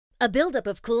A buildup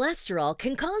of cholesterol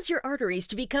can cause your arteries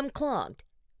to become clogged.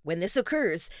 When this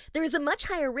occurs, there is a much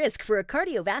higher risk for a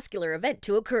cardiovascular event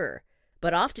to occur.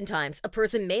 But oftentimes, a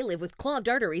person may live with clogged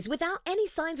arteries without any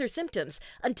signs or symptoms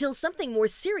until something more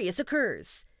serious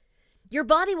occurs. Your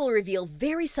body will reveal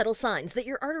very subtle signs that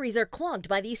your arteries are clogged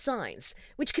by these signs,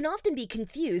 which can often be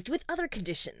confused with other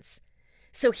conditions.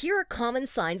 So here are common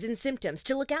signs and symptoms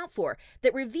to look out for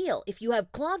that reveal if you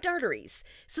have clogged arteries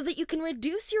so that you can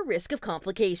reduce your risk of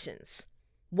complications.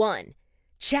 1.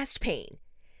 Chest pain.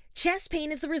 Chest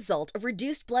pain is the result of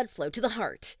reduced blood flow to the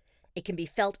heart. It can be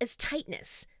felt as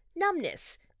tightness,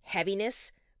 numbness,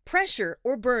 heaviness, pressure,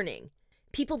 or burning.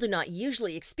 People do not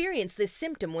usually experience this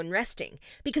symptom when resting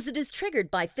because it is triggered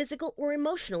by physical or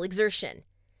emotional exertion.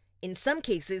 In some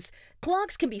cases,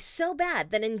 clogs can be so bad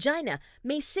that angina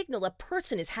may signal a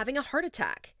person is having a heart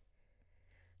attack.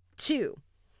 2.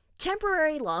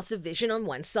 Temporary loss of vision on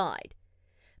one side.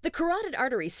 The carotid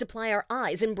arteries supply our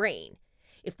eyes and brain.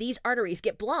 If these arteries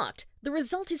get blocked, the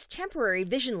result is temporary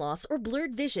vision loss or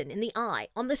blurred vision in the eye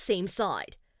on the same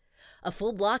side. A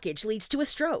full blockage leads to a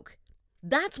stroke.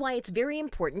 That's why it's very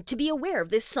important to be aware of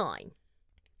this sign.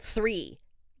 3.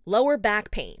 Lower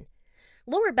back pain.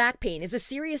 Lower back pain is a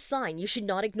serious sign you should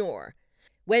not ignore.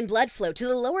 When blood flow to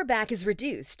the lower back is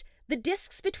reduced, the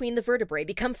discs between the vertebrae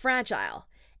become fragile,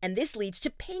 and this leads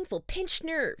to painful pinched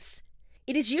nerves.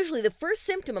 It is usually the first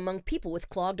symptom among people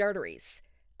with clogged arteries.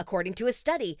 According to a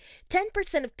study,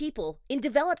 10% of people in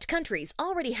developed countries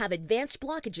already have advanced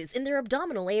blockages in their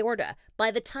abdominal aorta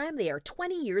by the time they are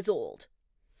 20 years old.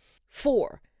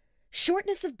 4.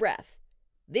 Shortness of breath.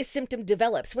 This symptom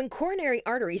develops when coronary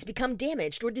arteries become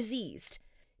damaged or diseased.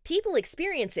 People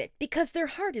experience it because their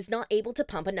heart is not able to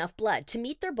pump enough blood to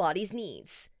meet their body's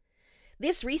needs.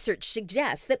 This research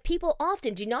suggests that people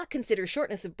often do not consider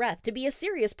shortness of breath to be a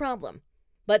serious problem.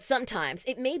 But sometimes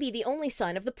it may be the only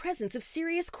sign of the presence of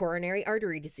serious coronary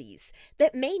artery disease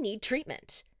that may need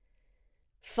treatment.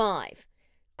 5.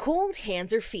 Cold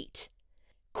hands or feet.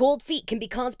 Cold feet can be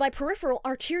caused by peripheral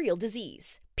arterial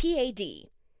disease, PAD.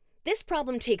 This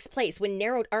problem takes place when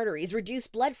narrowed arteries reduce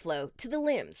blood flow to the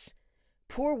limbs.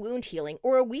 Poor wound healing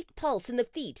or a weak pulse in the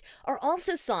feet are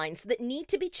also signs that need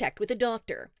to be checked with a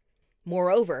doctor.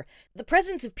 Moreover, the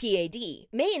presence of PAD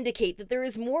may indicate that there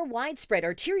is more widespread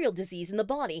arterial disease in the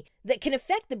body that can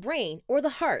affect the brain or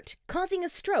the heart, causing a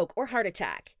stroke or heart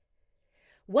attack.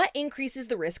 What increases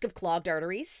the risk of clogged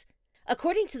arteries?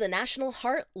 According to the National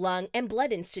Heart, Lung, and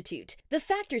Blood Institute, the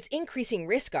factors increasing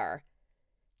risk are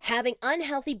having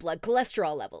unhealthy blood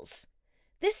cholesterol levels.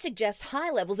 This suggests high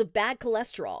levels of bad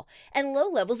cholesterol and low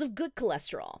levels of good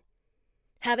cholesterol.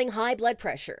 Having high blood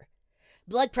pressure.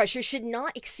 Blood pressure should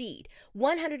not exceed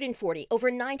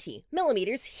 140/90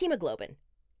 millimeters hemoglobin.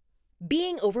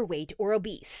 Being overweight or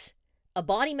obese. A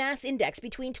body mass index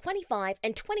between 25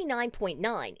 and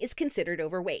 29.9 is considered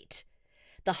overweight.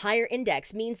 The higher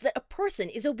index means that a person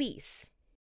is obese.